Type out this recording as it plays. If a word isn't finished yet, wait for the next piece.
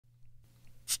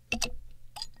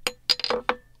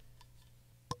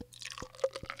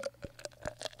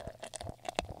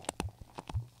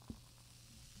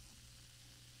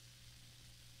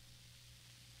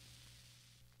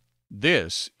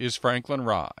This is Franklin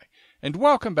Rye, and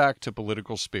welcome back to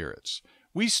Political Spirits.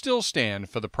 We still stand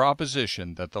for the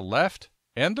proposition that the left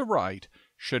and the right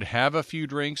should have a few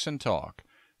drinks and talk.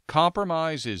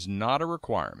 Compromise is not a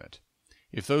requirement.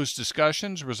 If those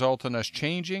discussions result in us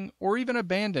changing or even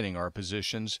abandoning our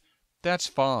positions, that's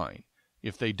fine.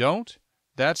 If they don't,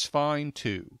 that's fine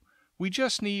too. We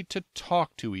just need to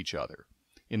talk to each other.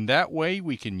 In that way,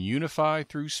 we can unify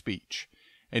through speech.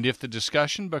 And if the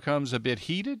discussion becomes a bit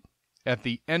heated, at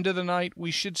the end of the night,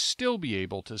 we should still be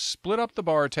able to split up the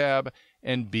bar tab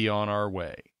and be on our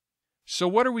way. So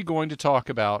what are we going to talk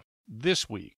about this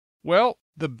week? Well,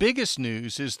 the biggest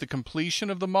news is the completion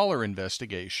of the Mueller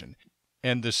investigation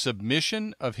and the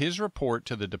submission of his report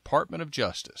to the Department of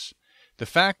Justice. The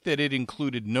fact that it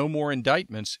included no more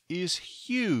indictments is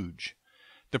huge.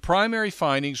 The primary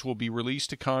findings will be released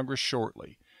to Congress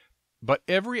shortly, but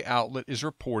every outlet is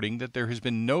reporting that there has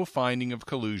been no finding of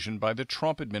collusion by the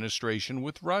Trump administration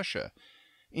with Russia.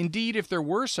 Indeed, if there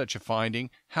were such a finding,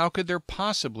 how could there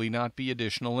possibly not be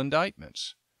additional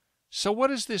indictments? So what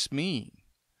does this mean?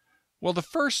 Well, the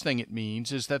first thing it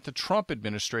means is that the Trump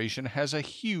administration has a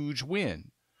huge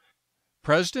win.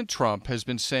 President Trump has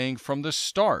been saying from the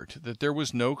start that there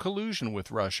was no collusion with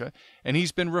Russia, and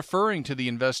he's been referring to the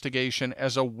investigation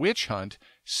as a witch hunt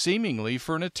seemingly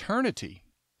for an eternity.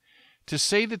 To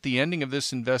say that the ending of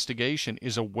this investigation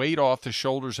is a weight off the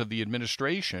shoulders of the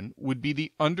administration would be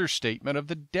the understatement of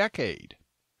the decade.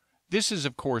 This is,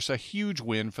 of course, a huge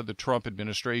win for the Trump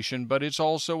administration, but it's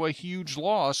also a huge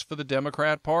loss for the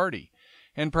Democrat Party,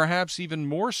 and perhaps even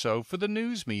more so for the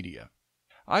news media.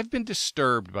 I've been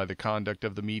disturbed by the conduct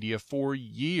of the media for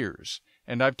years,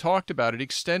 and I've talked about it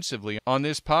extensively on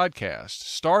this podcast,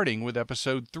 starting with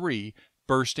Episode 3,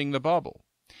 Bursting the Bubble.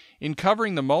 In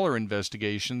covering the Mueller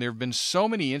investigation, there have been so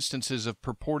many instances of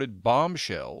purported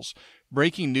bombshells,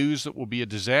 breaking news that will be a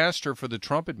disaster for the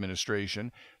Trump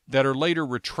administration, that are later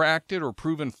retracted or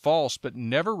proven false but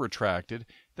never retracted,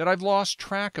 that I've lost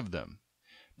track of them.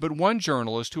 But one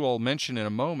journalist, who I'll mention in a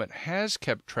moment, has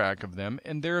kept track of them,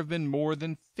 and there have been more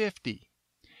than 50.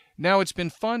 Now, it's been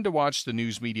fun to watch the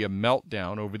news media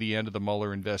meltdown over the end of the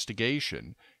Mueller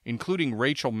investigation, including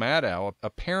Rachel Maddow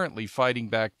apparently fighting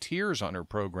back tears on her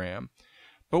program.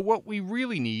 But what we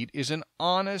really need is an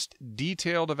honest,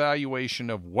 detailed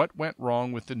evaluation of what went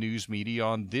wrong with the news media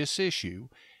on this issue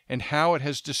and how it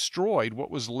has destroyed what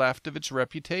was left of its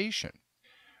reputation.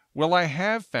 Well, I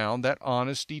have found that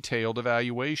honest, detailed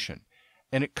evaluation,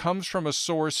 and it comes from a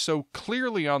source so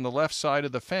clearly on the left side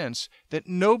of the fence that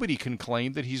nobody can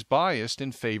claim that he's biased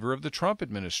in favor of the Trump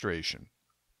administration.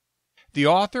 The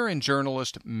author and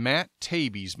journalist Matt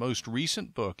Taibbi's most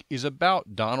recent book is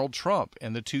about Donald Trump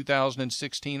and the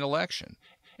 2016 election,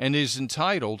 and is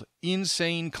entitled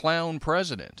Insane Clown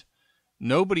President.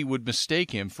 Nobody would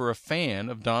mistake him for a fan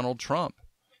of Donald Trump.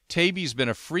 Taibbi's been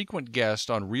a frequent guest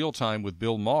on Real Time with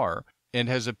Bill Maher, and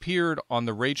has appeared on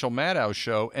The Rachel Maddow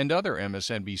Show and other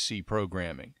MSNBC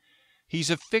programming. He's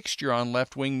a fixture on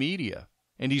left-wing media,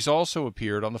 and he's also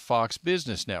appeared on the Fox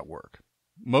Business Network.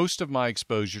 Most of my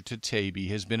exposure to Taibbi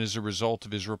has been as a result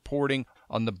of his reporting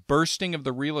on the bursting of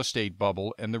the real estate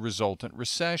bubble and the resultant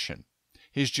recession.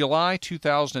 His July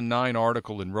 2009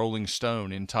 article in Rolling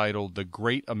Stone entitled The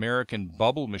Great American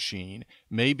Bubble Machine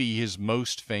may be his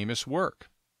most famous work.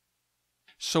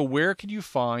 So where can you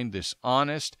find this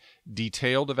honest,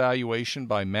 detailed evaluation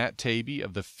by Matt Taibbi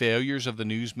of the failures of the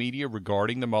news media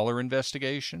regarding the Mueller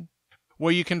investigation?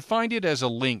 Well, you can find it as a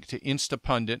link to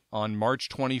Instapundit on March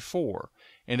 24,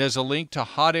 and as a link to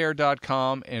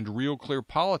hotair.com and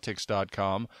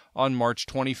realclearpolitics.com on March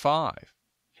 25.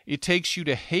 It takes you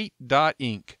to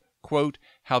hate.inc, quote,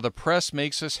 How the Press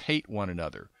Makes Us Hate One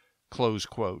Another, close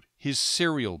quote, his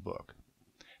serial book.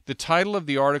 The title of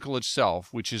the article itself,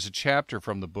 which is a chapter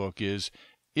from the book, is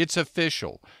It's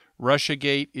Official,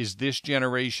 RussiaGate is This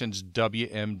Generation's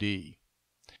WMD.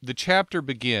 The chapter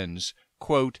begins,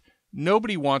 quote,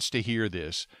 Nobody wants to hear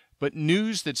this, but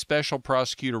news that Special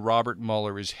Prosecutor Robert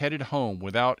Mueller is headed home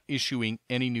without issuing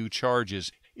any new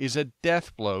charges is a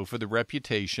death blow for the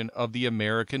reputation of the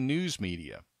American news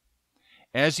media.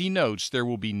 As he notes, there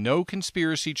will be no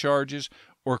conspiracy charges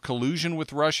or collusion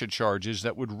with Russia charges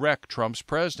that would wreck Trump's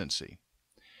presidency.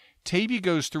 Taibbi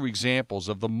goes through examples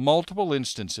of the multiple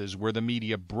instances where the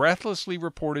media breathlessly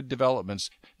reported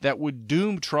developments that would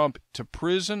doom Trump to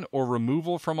prison or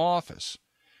removal from office,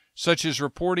 such as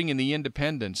reporting in The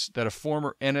Independent that a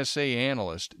former NSA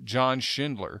analyst, John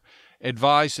Schindler,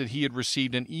 advised that he had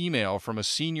received an email from a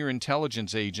senior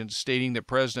intelligence agent stating that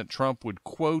President Trump would,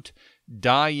 quote,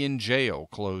 die in jail,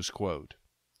 close quote.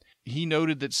 he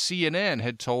noted that CNN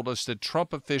had told us that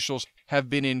Trump officials have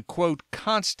been in, quote,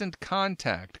 constant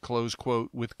contact, close quote,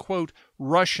 with, quote,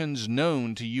 Russians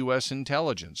known to U.S.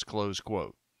 intelligence, close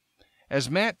quote. As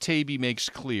Matt Taibbi makes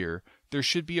clear, there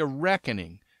should be a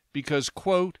reckoning because,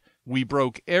 quote, we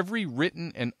broke every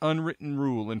written and unwritten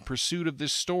rule in pursuit of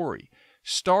this story,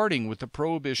 starting with the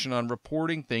prohibition on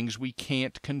reporting things we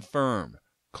can't confirm,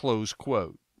 close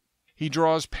quote. He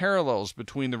draws parallels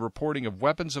between the reporting of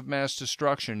weapons of mass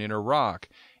destruction in Iraq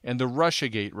and the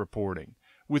RussiaGate reporting,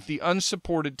 with the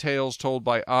unsupported tales told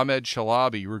by Ahmed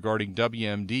Chalabi regarding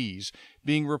WMDs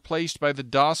being replaced by the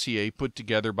dossier put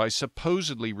together by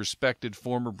supposedly respected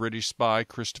former British spy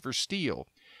Christopher Steele,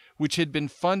 which had been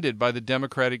funded by the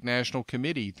Democratic National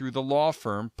Committee through the law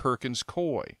firm Perkins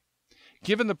Coie.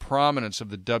 Given the prominence of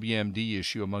the WMD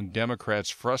issue among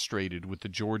Democrats frustrated with the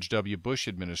George W. Bush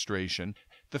administration,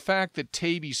 the fact that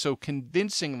Taibbi so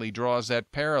convincingly draws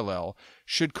that parallel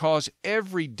should cause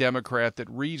every Democrat that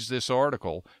reads this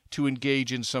article to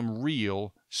engage in some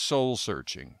real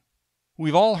soul-searching.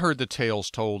 We've all heard the tales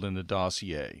told in the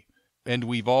dossier, and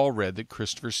we've all read that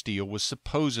Christopher Steele was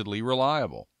supposedly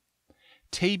reliable.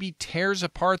 Taibbi tears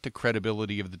apart the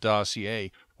credibility of the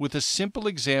dossier with a simple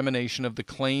examination of the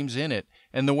claims in it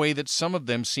and the way that some of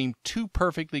them seem too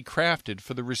perfectly crafted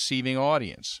for the receiving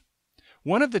audience.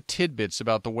 One of the tidbits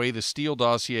about the way the Steele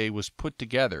dossier was put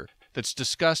together that's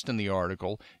discussed in the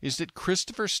article is that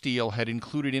Christopher Steele had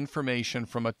included information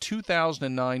from a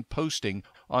 2009 posting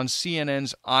on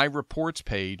CNN's iReports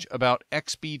page about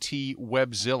XBT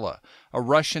Webzilla, a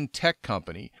Russian tech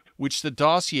company, which the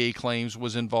dossier claims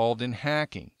was involved in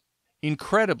hacking.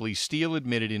 Incredibly, Steele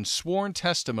admitted in sworn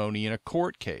testimony in a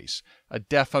court case, a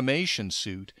defamation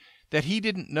suit, that he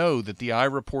didn't know that the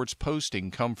iReports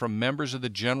posting come from members of the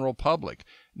general public,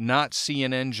 not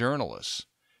CNN journalists.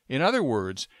 In other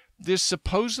words, this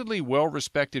supposedly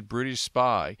well-respected British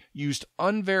spy used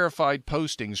unverified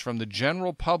postings from the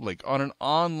general public on an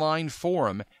online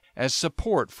forum as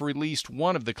support for at least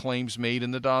one of the claims made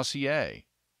in the dossier.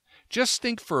 Just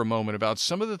think for a moment about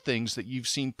some of the things that you've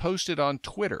seen posted on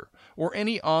Twitter or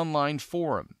any online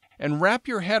forum, and wrap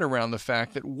your head around the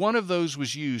fact that one of those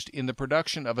was used in the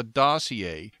production of a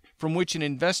dossier from which an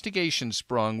investigation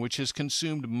sprung which has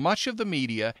consumed much of the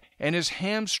media and has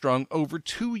hamstrung over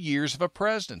 2 years of a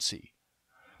presidency.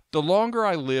 The longer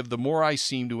I live, the more I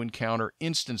seem to encounter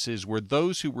instances where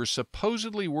those who were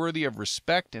supposedly worthy of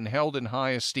respect and held in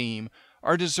high esteem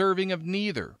are deserving of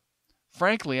neither.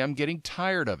 Frankly, I'm getting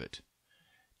tired of it.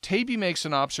 Taibbi makes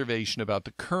an observation about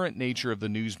the current nature of the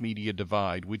news media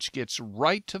divide, which gets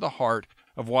right to the heart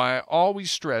of why I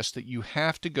always stress that you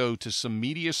have to go to some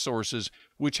media sources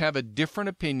which have a different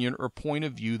opinion or point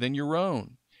of view than your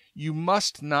own. You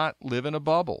must not live in a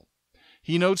bubble.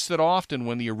 He notes that often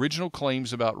when the original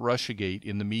claims about RussiaGate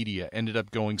in the media ended up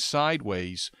going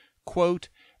sideways, quote,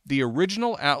 the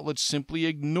original outlets simply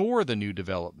ignore the new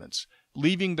developments,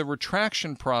 leaving the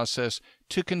retraction process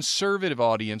to conservative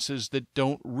audiences that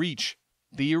don't reach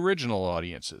the original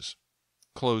audiences.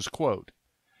 Close quote.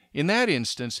 In that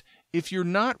instance, if you're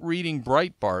not reading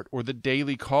Breitbart or the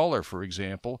Daily Caller, for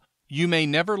example, you may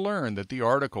never learn that the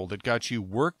article that got you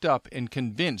worked up and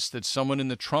convinced that someone in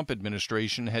the Trump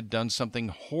administration had done something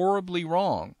horribly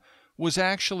wrong was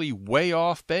actually way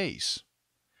off base.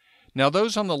 Now,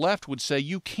 those on the left would say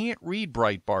you can't read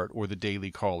Breitbart or the Daily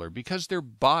Caller because they're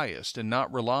biased and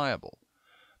not reliable.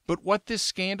 But what this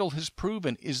scandal has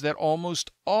proven is that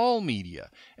almost all media,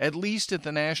 at least at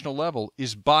the national level,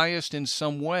 is biased in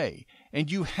some way,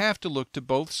 and you have to look to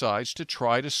both sides to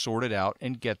try to sort it out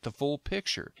and get the full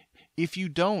picture. If you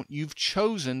don't, you've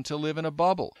chosen to live in a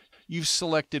bubble. You've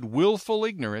selected willful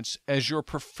ignorance as your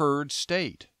preferred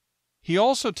state. He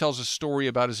also tells a story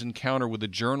about his encounter with a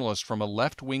journalist from a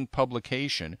left-wing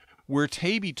publication where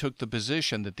Taibbi took the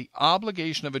position that the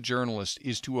obligation of a journalist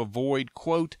is to avoid,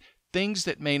 quote, things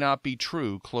that may not be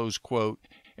true, close quote,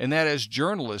 and that as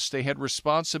journalists they had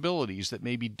responsibilities that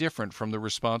may be different from the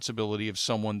responsibility of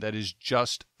someone that is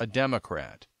just a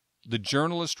Democrat. The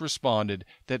journalist responded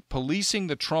that policing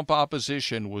the Trump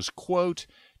opposition was, quote,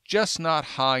 just not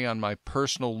high on my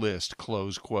personal list,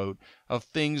 close quote, of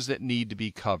things that need to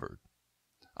be covered.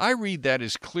 I read that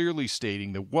as clearly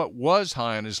stating that what was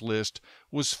high on his list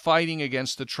was fighting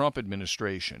against the Trump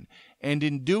administration, and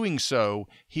in doing so,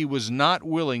 he was not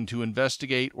willing to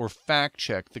investigate or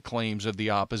fact-check the claims of the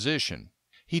opposition.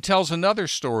 He tells another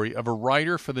story of a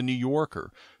writer for The New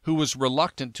Yorker who was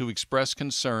reluctant to express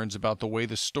concerns about the way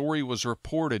the story was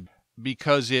reported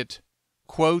because it,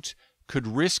 quote, could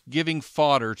risk giving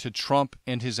fodder to Trump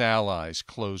and his allies,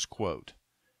 close quote.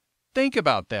 Think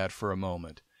about that for a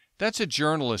moment. That's a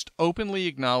journalist openly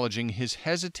acknowledging his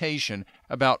hesitation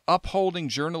about upholding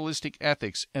journalistic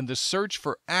ethics and the search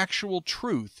for actual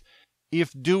truth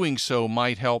if doing so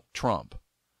might help Trump.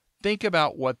 Think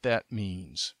about what that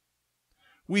means.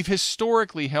 We've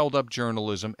historically held up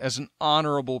journalism as an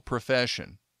honorable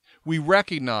profession. We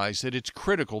recognize that it's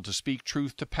critical to speak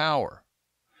truth to power.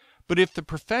 But if the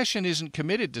profession isn't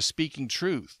committed to speaking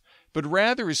truth, but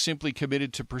rather is simply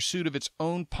committed to pursuit of its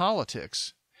own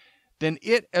politics, then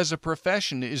it as a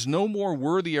profession is no more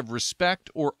worthy of respect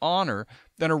or honor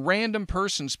than a random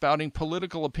person spouting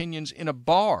political opinions in a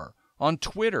bar, on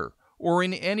Twitter, or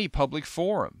in any public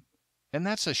forum. And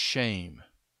that's a shame.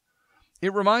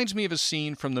 It reminds me of a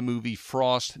scene from the movie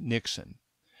Frost, Nixon.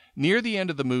 Near the end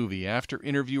of the movie, after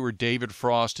interviewer David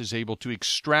Frost is able to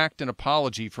extract an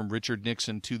apology from Richard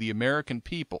Nixon to the American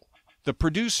people, the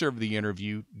producer of the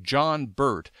interview, John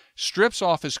Burt, strips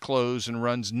off his clothes and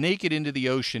runs naked into the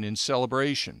ocean in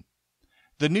celebration.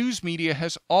 The news media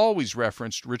has always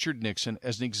referenced Richard Nixon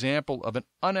as an example of an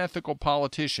unethical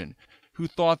politician who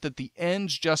thought that the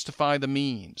ends justify the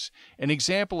means, an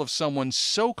example of someone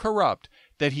so corrupt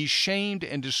that he shamed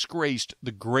and disgraced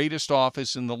the greatest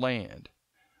office in the land.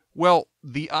 Well,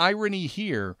 the irony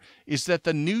here is that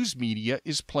the news media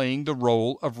is playing the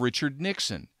role of Richard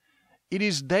Nixon. It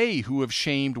is they who have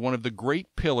shamed one of the great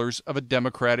pillars of a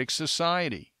democratic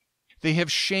society. They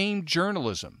have shamed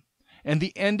journalism, and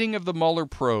the ending of the Mueller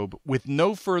probe with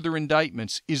no further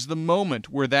indictments is the moment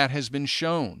where that has been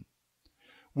shown.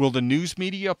 Will the news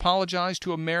media apologize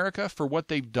to America for what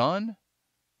they've done?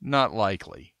 Not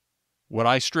likely. Would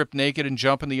I strip naked and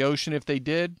jump in the ocean if they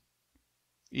did?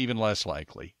 Even less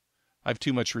likely. I've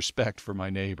too much respect for my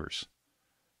neighbors.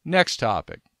 Next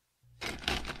topic.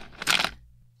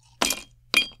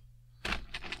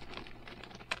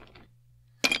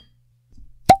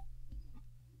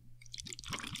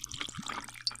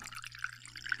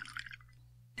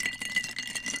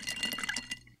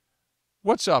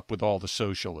 What's up with all the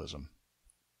socialism?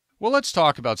 Well, let's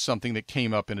talk about something that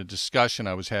came up in a discussion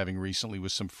I was having recently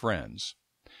with some friends.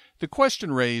 The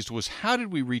question raised was, how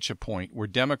did we reach a point where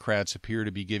Democrats appear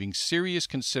to be giving serious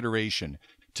consideration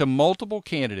to multiple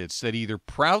candidates that either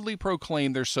proudly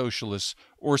proclaim they're socialists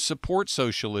or support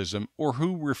socialism or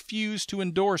who refuse to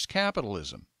endorse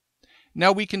capitalism?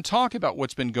 Now, we can talk about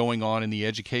what's been going on in the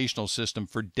educational system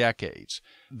for decades.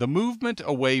 The movement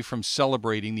away from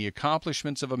celebrating the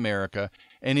accomplishments of America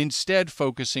and instead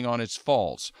focusing on its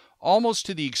faults, almost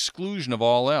to the exclusion of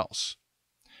all else.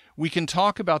 We can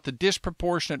talk about the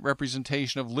disproportionate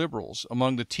representation of liberals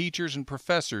among the teachers and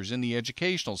professors in the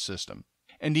educational system,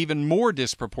 and even more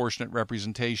disproportionate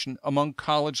representation among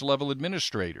college-level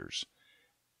administrators.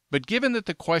 But given that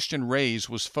the question raised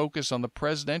was focused on the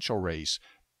presidential race,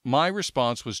 my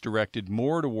response was directed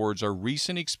more towards our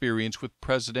recent experience with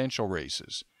presidential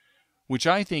races, which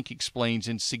I think explains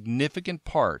in significant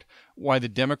part why the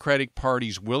Democratic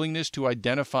Party's willingness to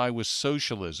identify with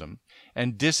socialism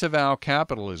and disavow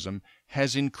capitalism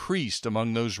has increased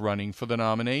among those running for the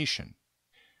nomination.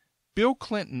 Bill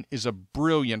Clinton is a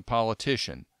brilliant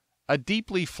politician, a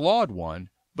deeply flawed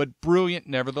one, but brilliant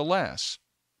nevertheless.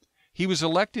 He was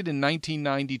elected in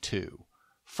 1992.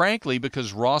 Frankly,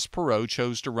 because Ross Perot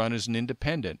chose to run as an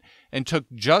independent and took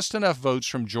just enough votes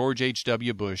from George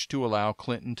H.W. Bush to allow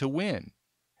Clinton to win.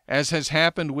 As has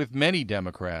happened with many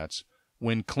Democrats,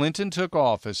 when Clinton took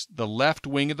office, the left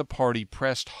wing of the party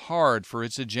pressed hard for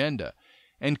its agenda,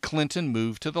 and Clinton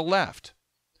moved to the left.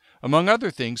 Among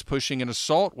other things, pushing an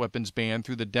assault weapons ban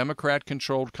through the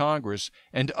Democrat-controlled Congress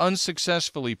and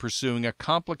unsuccessfully pursuing a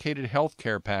complicated health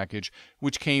care package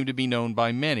which came to be known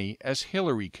by many as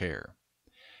Hillary Care.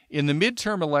 In the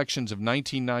midterm elections of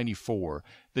 1994,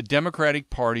 the Democratic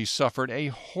Party suffered a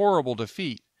horrible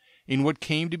defeat in what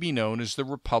came to be known as the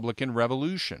Republican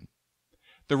Revolution.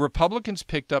 The Republicans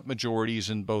picked up majorities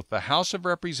in both the House of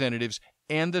Representatives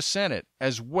and the Senate,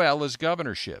 as well as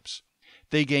governorships.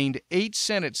 They gained 8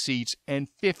 Senate seats and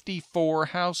 54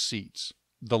 House seats.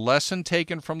 The lesson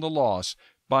taken from the loss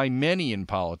by many in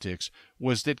politics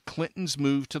was that Clinton's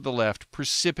move to the left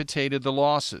precipitated the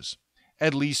losses,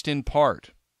 at least in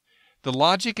part. The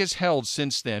logic has held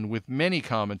since then with many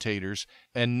commentators,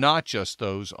 and not just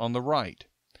those on the right.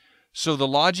 So the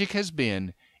logic has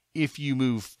been, if you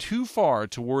move too far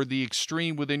toward the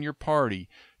extreme within your party,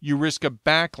 you risk a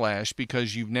backlash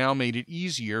because you've now made it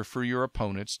easier for your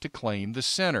opponents to claim the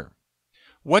center.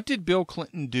 What did Bill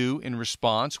Clinton do in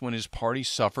response when his party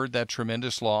suffered that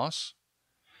tremendous loss?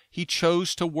 He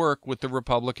chose to work with the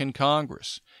Republican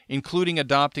Congress, including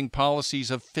adopting policies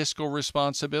of fiscal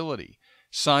responsibility,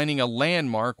 signing a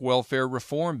landmark welfare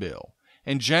reform bill,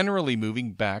 and generally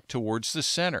moving back towards the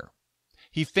center.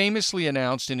 He famously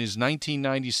announced in his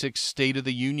 1996 State of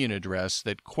the Union address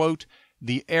that, quote,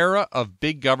 "the era of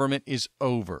big government is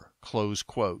over," close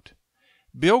quote.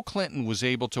 Bill Clinton was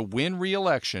able to win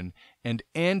re-election and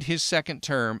end his second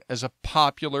term as a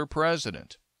popular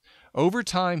president. Over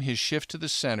time, his shift to the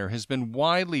center has been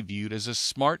widely viewed as a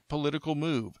smart political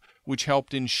move, which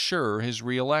helped ensure his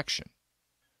re-election.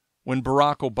 When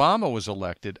Barack Obama was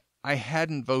elected, I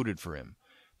hadn't voted for him,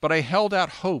 but I held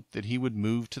out hope that he would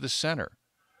move to the center.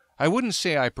 I wouldn't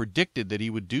say I predicted that he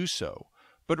would do so,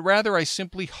 but rather I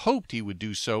simply hoped he would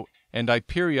do so, and I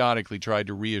periodically tried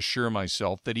to reassure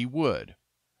myself that he would.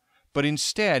 But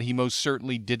instead, he most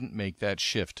certainly didn't make that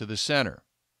shift to the center.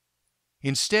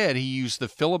 Instead, he used the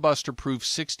filibuster-proof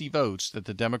 60 votes that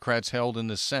the Democrats held in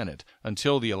the Senate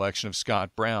until the election of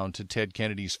Scott Brown to Ted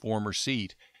Kennedy's former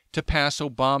seat to pass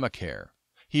Obamacare.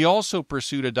 He also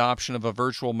pursued adoption of a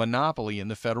virtual monopoly in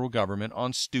the federal government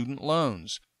on student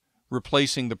loans,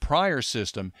 replacing the prior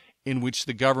system in which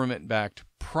the government backed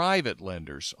private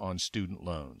lenders on student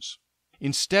loans.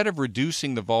 Instead of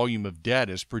reducing the volume of debt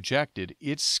as projected,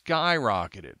 it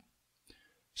skyrocketed.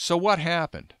 So what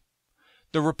happened?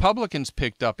 The Republicans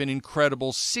picked up an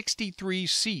incredible 63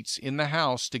 seats in the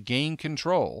House to gain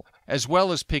control, as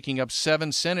well as picking up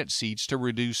 7 Senate seats to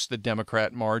reduce the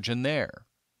Democrat margin there.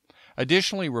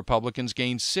 Additionally, Republicans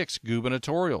gained 6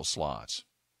 gubernatorial slots.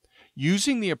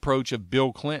 Using the approach of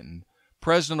Bill Clinton,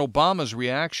 President Obama's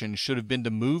reaction should have been to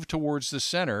move towards the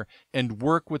center and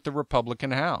work with the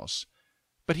Republican House.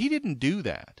 But he didn't do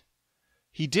that.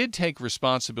 He did take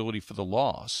responsibility for the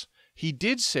loss. He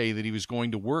did say that he was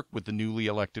going to work with the newly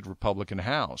elected Republican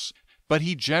House, but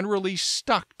he generally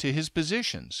stuck to his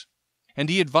positions. And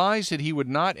he advised that he would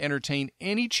not entertain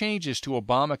any changes to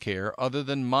Obamacare other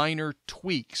than minor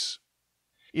tweaks.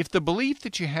 If the belief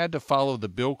that you had to follow the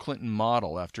Bill Clinton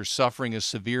model after suffering a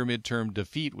severe midterm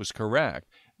defeat was correct,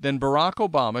 then Barack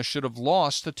Obama should have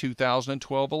lost the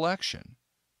 2012 election.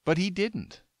 But he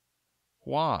didn't.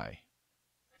 Why?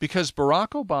 Because Barack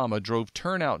Obama drove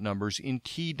turnout numbers in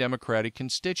key Democratic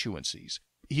constituencies.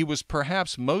 He was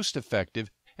perhaps most effective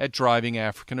at driving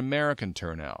African American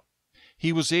turnout.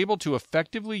 He was able to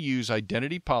effectively use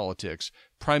identity politics,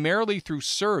 primarily through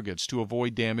surrogates, to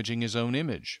avoid damaging his own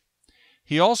image.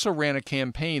 He also ran a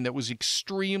campaign that was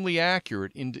extremely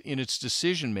accurate in its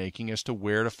decision-making as to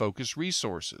where to focus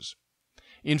resources.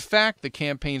 In fact, the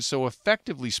campaign so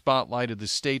effectively spotlighted the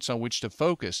states on which to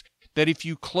focus that if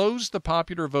you closed the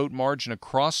popular vote margin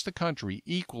across the country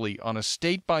equally on a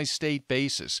state-by-state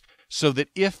basis, so that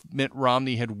if Mitt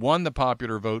Romney had won the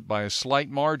popular vote by a slight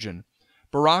margin,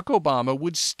 Barack Obama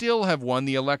would still have won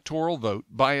the electoral vote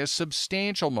by a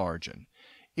substantial margin.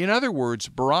 In other words,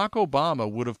 Barack Obama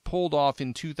would have pulled off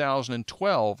in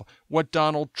 2012 what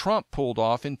Donald Trump pulled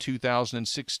off in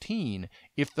 2016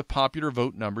 if the popular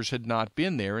vote numbers had not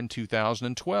been there in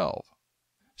 2012.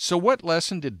 So what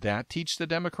lesson did that teach the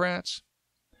Democrats?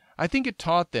 I think it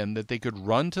taught them that they could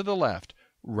run to the left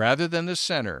rather than the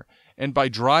center, and by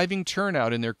driving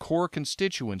turnout in their core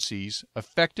constituencies,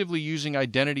 effectively using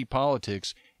identity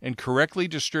politics, and correctly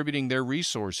distributing their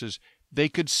resources, they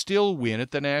could still win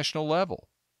at the national level.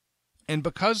 And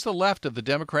because the left of the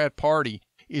Democrat Party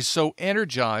is so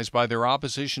energized by their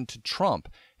opposition to Trump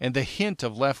and the hint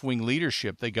of left-wing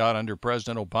leadership they got under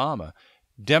President Obama,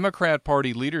 Democrat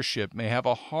Party leadership may have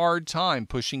a hard time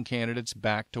pushing candidates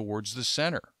back towards the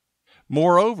center.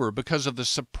 Moreover, because of the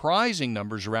surprising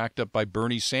numbers racked up by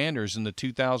Bernie Sanders in the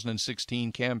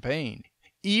 2016 campaign,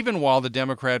 even while the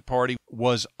Democrat Party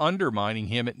was undermining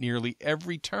him at nearly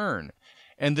every turn,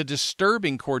 and the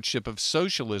disturbing courtship of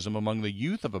socialism among the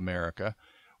youth of America,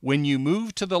 when you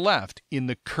move to the left in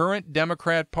the current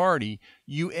Democrat Party,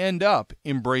 you end up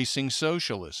embracing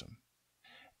socialism.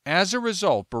 As a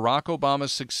result, Barack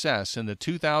Obama's success in the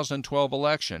 2012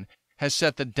 election has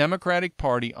set the Democratic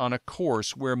Party on a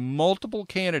course where multiple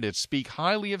candidates speak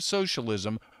highly of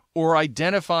socialism or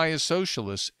identify as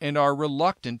socialists and are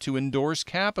reluctant to endorse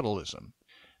capitalism.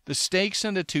 The stakes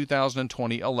in the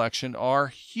 2020 election are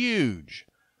huge.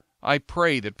 I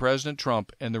pray that President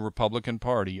Trump and the Republican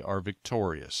Party are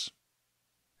victorious.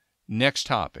 Next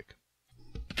topic.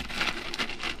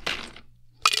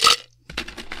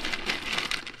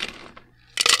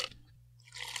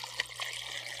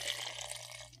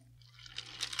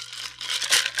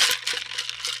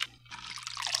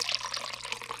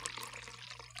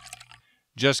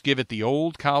 Just give it the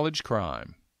old college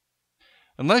crime.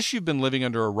 Unless you've been living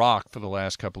under a rock for the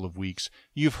last couple of weeks,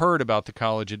 you've heard about the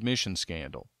college admission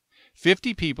scandal.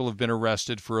 50 people have been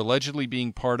arrested for allegedly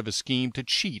being part of a scheme to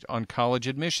cheat on college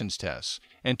admissions tests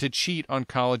and to cheat on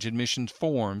college admissions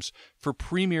forms for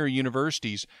premier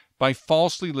universities by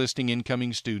falsely listing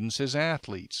incoming students as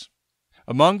athletes.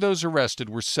 Among those arrested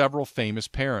were several famous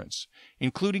parents,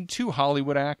 including 2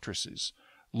 Hollywood actresses,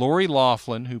 Lori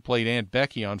Loughlin, who played Aunt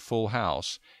Becky on Full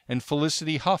House, and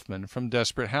Felicity Huffman from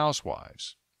Desperate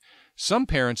Housewives. Some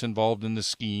parents involved in the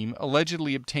scheme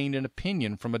allegedly obtained an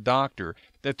opinion from a doctor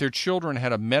that their children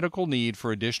had a medical need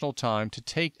for additional time to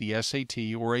take the SAT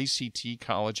or ACT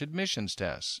college admissions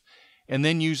tests, and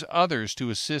then use others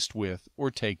to assist with or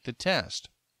take the test.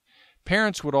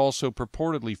 Parents would also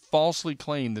purportedly falsely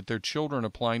claim that their children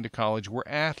applying to college were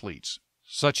athletes,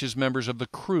 such as members of the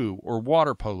crew or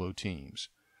water polo teams,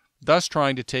 thus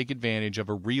trying to take advantage of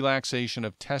a relaxation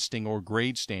of testing or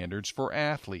grade standards for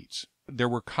athletes. There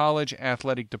were college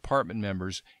athletic department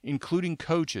members, including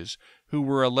coaches, who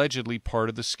were allegedly part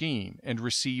of the scheme and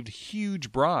received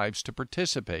huge bribes to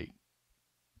participate.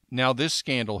 Now, this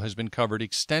scandal has been covered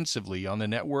extensively on the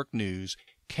network news,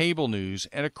 cable news,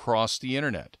 and across the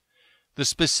internet. The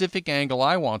specific angle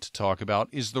I want to talk about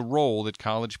is the role that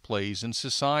college plays in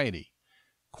society.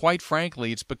 Quite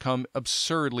frankly, it's become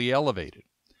absurdly elevated.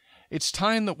 It's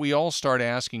time that we all start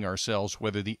asking ourselves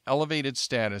whether the elevated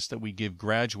status that we give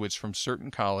graduates from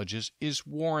certain colleges is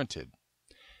warranted.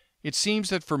 It seems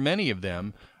that for many of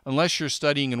them, unless you're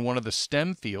studying in one of the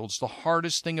STEM fields, the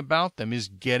hardest thing about them is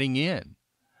getting in.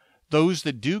 Those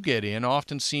that do get in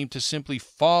often seem to simply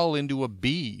fall into a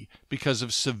B because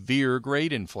of severe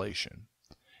grade inflation.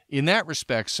 In that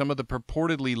respect, some of the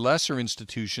purportedly lesser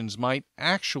institutions might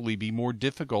actually be more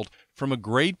difficult from a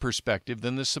grade perspective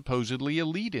than the supposedly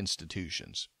elite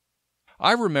institutions.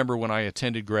 I remember when I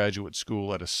attended graduate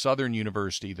school at a southern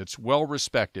university that's well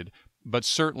respected, but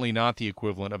certainly not the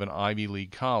equivalent of an Ivy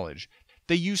League college.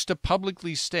 They used to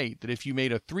publicly state that if you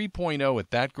made a 3.0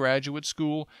 at that graduate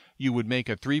school, you would make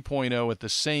a 3.0 at the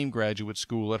same graduate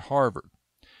school at Harvard.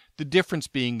 The difference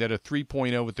being that a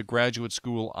 3.0 at the graduate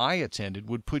school I attended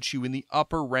would put you in the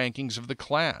upper rankings of the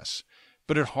class,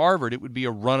 but at Harvard it would be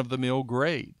a run-of-the-mill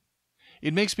grade.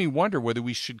 It makes me wonder whether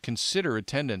we should consider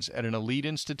attendance at an elite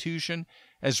institution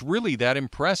as really that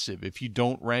impressive if you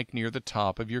don't rank near the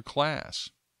top of your class.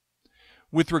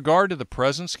 With regard to the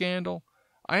present scandal,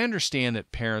 I understand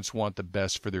that parents want the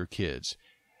best for their kids,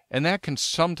 and that can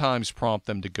sometimes prompt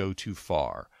them to go too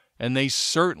far, and they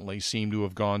certainly seem to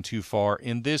have gone too far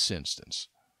in this instance.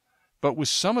 But with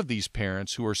some of these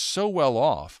parents who are so well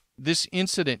off, this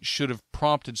incident should have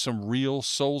prompted some real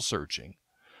soul-searching.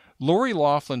 Lori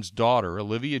Loughlin's daughter,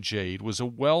 Olivia Jade, was a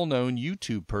well-known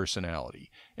YouTube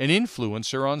personality, an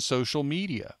influencer on social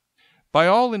media. By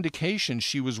all indications,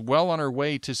 she was well on her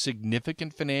way to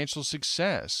significant financial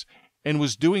success and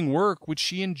was doing work which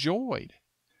she enjoyed.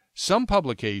 Some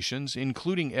publications,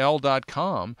 including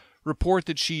Elle.com, report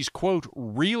that she's, quote,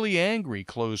 really angry,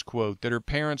 close quote, that her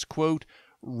parents, quote,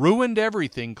 ruined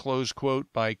everything, close quote,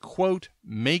 by, quote,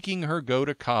 making her go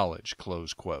to college,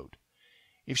 close quote.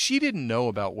 If she didn't know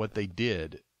about what they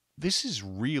did, this is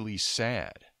really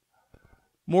sad.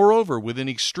 Moreover, with an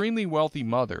extremely wealthy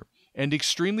mother and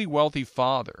extremely wealthy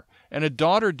father, and a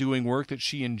daughter doing work that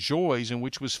she enjoys and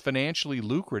which was financially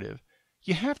lucrative,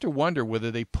 you have to wonder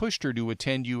whether they pushed her to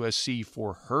attend USC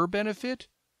for her benefit,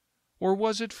 or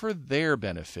was it for their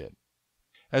benefit?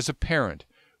 As a parent,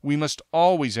 we must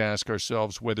always ask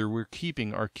ourselves whether we're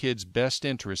keeping our kids' best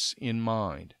interests in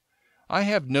mind. I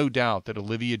have no doubt that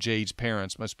Olivia Jade's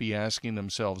parents must be asking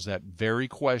themselves that very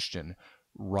question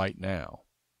right now.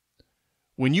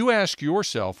 When you ask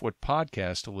yourself what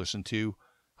podcast to listen to,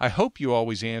 I hope you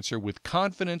always answer with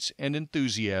confidence and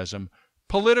enthusiasm,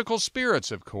 political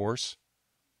spirits, of course.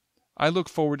 I look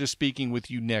forward to speaking with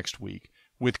you next week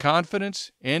with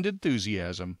confidence and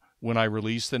enthusiasm when I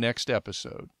release the next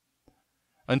episode.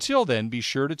 Until then, be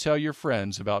sure to tell your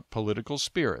friends about political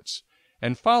spirits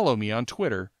and follow me on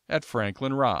Twitter at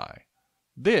Franklin Rye.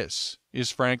 This is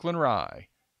Franklin Rye.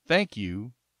 Thank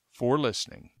you for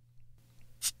listening.